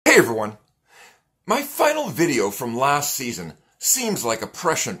everyone. My final video from last season seems like a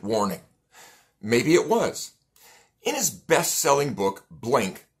prescient warning. Maybe it was. In his best-selling book,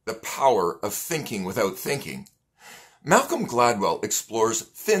 Blink, The Power of Thinking Without Thinking, Malcolm Gladwell explores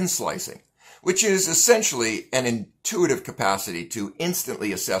thin slicing, which is essentially an intuitive capacity to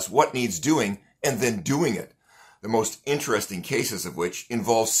instantly assess what needs doing and then doing it, the most interesting cases of which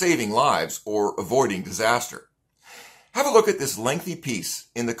involve saving lives or avoiding disaster. Have a look at this lengthy piece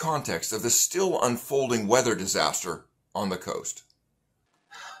in the context of the still unfolding weather disaster on the coast.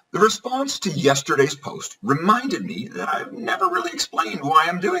 The response to yesterday's post reminded me that I've never really explained why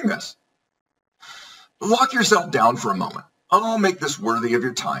I'm doing this. Lock yourself down for a moment. I'll make this worthy of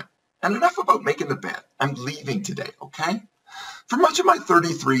your time. And enough about making the bed. I'm leaving today, okay? For much of my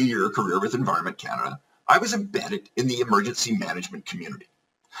 33-year career with Environment Canada, I was embedded in the emergency management community.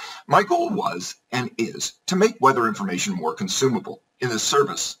 My goal was, and is, to make weather information more consumable in the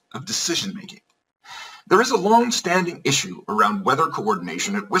service of decision-making. There is a long-standing issue around weather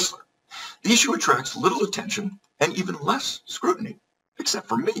coordination at Whistler. The issue attracts little attention and even less scrutiny, except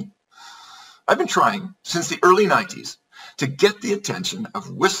for me. I've been trying, since the early 90s, to get the attention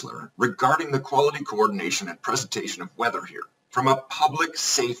of Whistler regarding the quality coordination and presentation of weather here from a public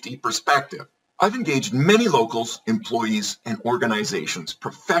safety perspective. I've engaged many locals, employees, and organizations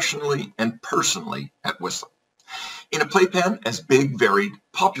professionally and personally at Whistler. In a playpen as big, varied,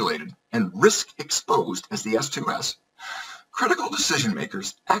 populated, and risk-exposed as the S2S, critical decision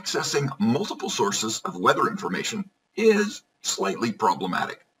makers accessing multiple sources of weather information is slightly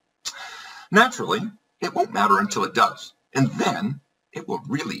problematic. Naturally, it won't matter until it does, and then it will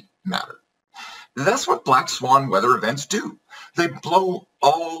really matter. That's what black swan weather events do. They blow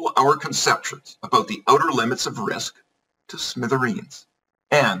all our conceptions about the outer limits of risk to smithereens.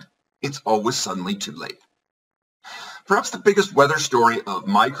 And it's always suddenly too late. Perhaps the biggest weather story of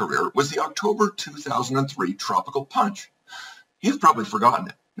my career was the October 2003 tropical punch. You've probably forgotten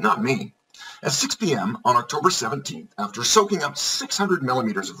it, not me. At 6 p.m. on October 17th, after soaking up 600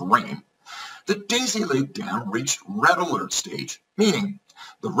 millimeters of rain, the Daisy Lake Dam reached red alert stage, meaning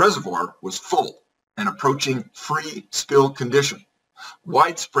the reservoir was full and approaching free spill condition.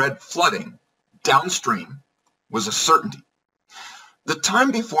 Widespread flooding downstream was a certainty. The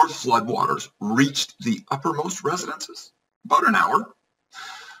time before floodwaters reached the uppermost residences, about an hour,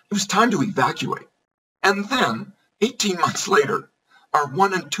 it was time to evacuate. And then, 18 months later, our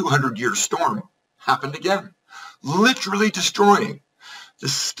 1 in 200 year storm happened again, literally destroying the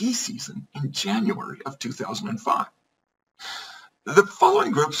ski season in January of 2005. The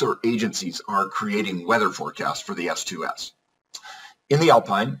following groups or agencies are creating weather forecasts for the S2S. In the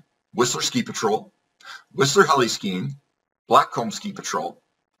Alpine, Whistler Ski Patrol, Whistler Heli Skiing, Blackcomb Ski Patrol,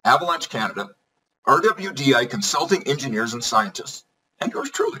 Avalanche Canada, RWDI Consulting Engineers and Scientists, and yours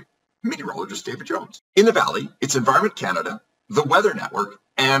truly, Meteorologist David Jones. In the Valley, it's Environment Canada, the Weather Network,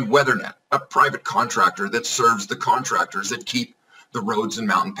 and WeatherNet, a private contractor that serves the contractors that keep the roads and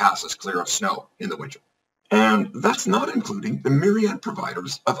mountain passes clear of snow in the winter. And that's not including the myriad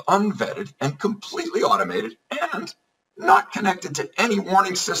providers of unvetted and completely automated and not connected to any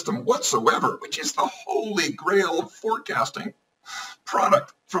warning system whatsoever, which is the holy grail of forecasting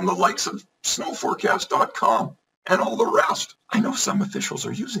product from the likes of snowforecast.com and all the rest. I know some officials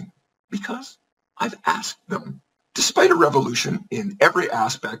are using because I've asked them. Despite a revolution in every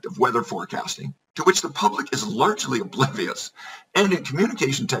aspect of weather forecasting, to which the public is largely oblivious, and in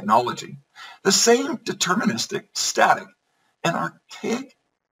communication technology, the same deterministic, static, and archaic,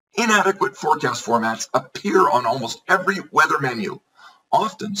 inadequate forecast formats appear on almost every weather menu,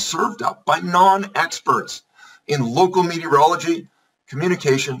 often served up by non-experts in local meteorology,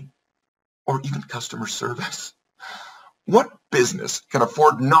 communication, or even customer service. What business can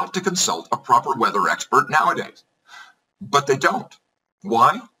afford not to consult a proper weather expert nowadays? But they don't.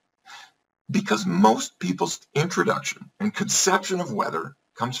 Why? Because most people's introduction and conception of weather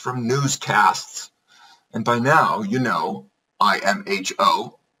comes from newscasts. And by now, you know,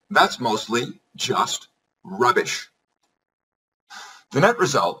 IMHO, that's mostly just rubbish. The net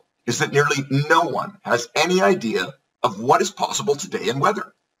result is that nearly no one has any idea of what is possible today in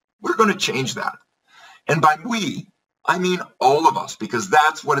weather. We're going to change that. And by we, I mean all of us, because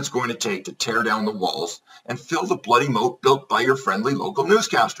that's what it's going to take to tear down the walls and fill the bloody moat built by your friendly local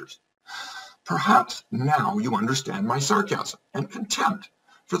newscasters. Perhaps now you understand my sarcasm and contempt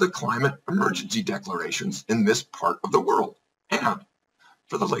for the climate emergency declarations in this part of the world and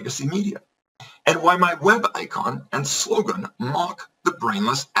for the legacy media, and why my web icon and slogan mock the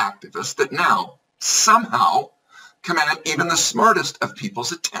brainless activists that now, somehow, command even the smartest of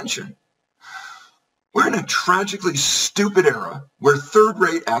people's attention. We're in a tragically stupid era where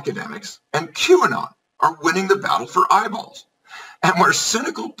third-rate academics and QAnon are winning the battle for eyeballs, and where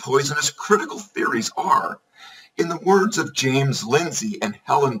cynical, poisonous, critical theories are, in the words of James Lindsay and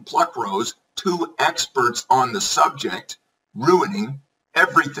Helen Pluckrose, two experts on the subject, ruining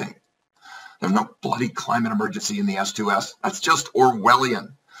everything. There's no bloody climate emergency in the S2S. That's just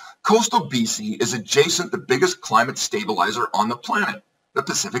Orwellian. Coastal BC is adjacent to the biggest climate stabilizer on the planet, the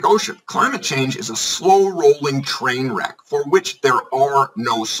Pacific Ocean. Climate change is a slow-rolling train wreck for which there are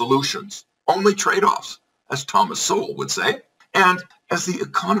no solutions, only trade-offs, as Thomas Sowell would say. And as the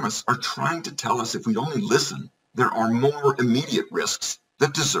economists are trying to tell us if we only listen, there are more immediate risks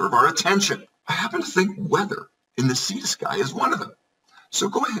that deserve our attention. I happen to think weather in the sea to sky is one of them. So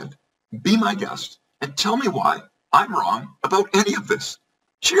go ahead, be my guest, and tell me why I'm wrong about any of this.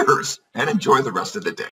 Cheers, and enjoy the rest of the day.